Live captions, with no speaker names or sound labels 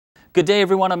Good day,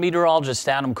 everyone. I'm meteorologist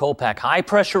Adam Kolpak. High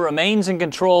pressure remains in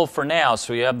control for now,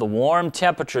 so you have the warm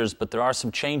temperatures, but there are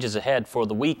some changes ahead for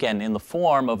the weekend in the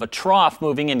form of a trough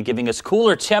moving in, giving us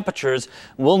cooler temperatures.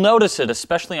 We'll notice it,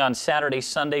 especially on Saturday,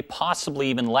 Sunday, possibly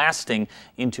even lasting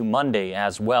into Monday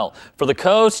as well. For the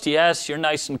coast, yes, you're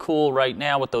nice and cool right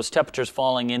now with those temperatures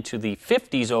falling into the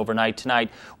 50s overnight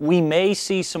tonight. We may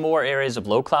see some more areas of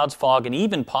low clouds, fog, and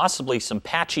even possibly some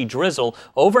patchy drizzle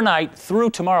overnight through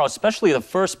tomorrow, especially the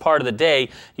first part of the day.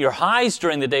 Your highs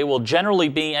during the day will generally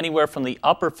be anywhere from the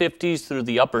upper 50s through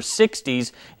the upper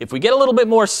 60s. If we get a little bit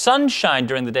more sunshine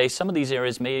during the day, some of these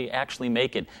areas may actually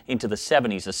make it into the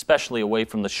 70s, especially away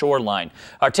from the shoreline.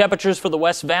 Our temperatures for the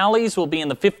West Valleys will be in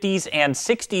the 50s and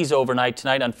 60s overnight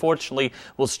tonight. Unfortunately,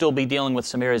 we'll still be dealing with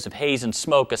some areas of haze and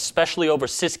smoke, especially over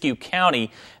Siskiyou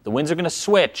County. The winds are going to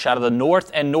switch out of the north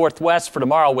and northwest for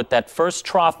tomorrow with that first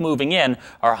trough moving in.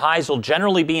 Our highs will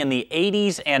generally be in the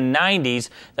 80s and 90s.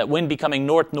 That wind becoming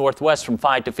north-northwest from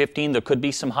 5 to 15. There could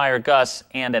be some higher gusts,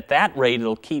 and at that rate,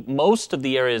 it'll keep most of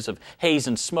the areas of haze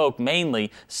and smoke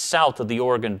mainly south of the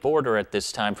Oregon border at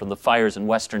this time from the fires in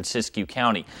western Siskiyou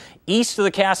County. East of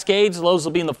the Cascades, lows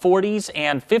will be in the 40s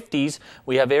and 50s.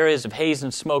 We have areas of haze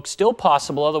and smoke still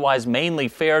possible, otherwise mainly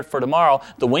fair for tomorrow.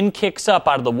 The wind kicks up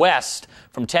out of the west.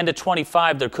 From 10 to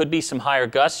 25, there could be some higher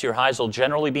gusts. Your highs will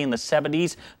generally be in the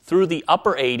 70s through the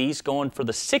upper 80s, going for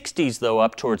the 60s, though,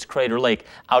 up towards Crater Lake.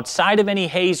 Outside of any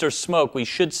haze or smoke, we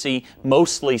should see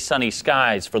mostly sunny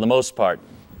skies for the most part.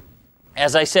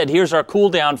 As I said, here's our cool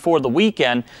down for the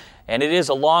weekend. And it is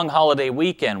a long holiday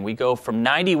weekend. We go from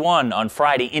 91 on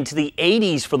Friday into the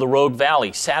 80s for the Rogue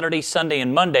Valley. Saturday, Sunday,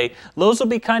 and Monday, lows will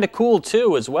be kind of cool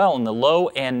too as well in the low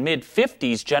and mid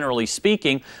 50s generally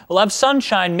speaking. We'll have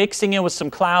sunshine mixing in with some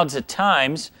clouds at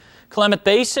times. Clement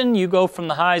Basin, you go from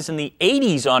the highs in the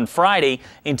 80s on Friday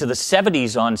into the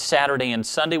 70s on Saturday and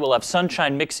Sunday. We'll have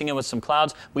sunshine mixing in with some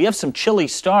clouds. We have some chilly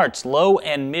starts, low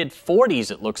and mid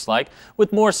 40s it looks like,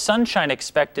 with more sunshine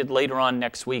expected later on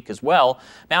next week as well.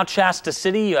 Mount Shasta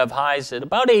City, you have highs at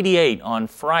about 88 on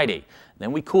Friday.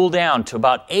 Then we cool down to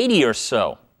about 80 or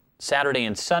so. Saturday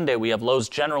and Sunday, we have lows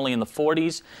generally in the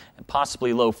 40s and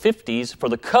possibly low 50s. For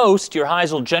the coast, your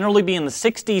highs will generally be in the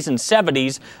 60s and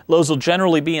 70s. Lows will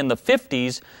generally be in the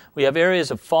 50s. We have areas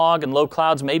of fog and low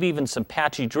clouds, maybe even some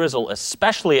patchy drizzle,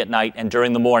 especially at night and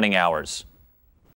during the morning hours.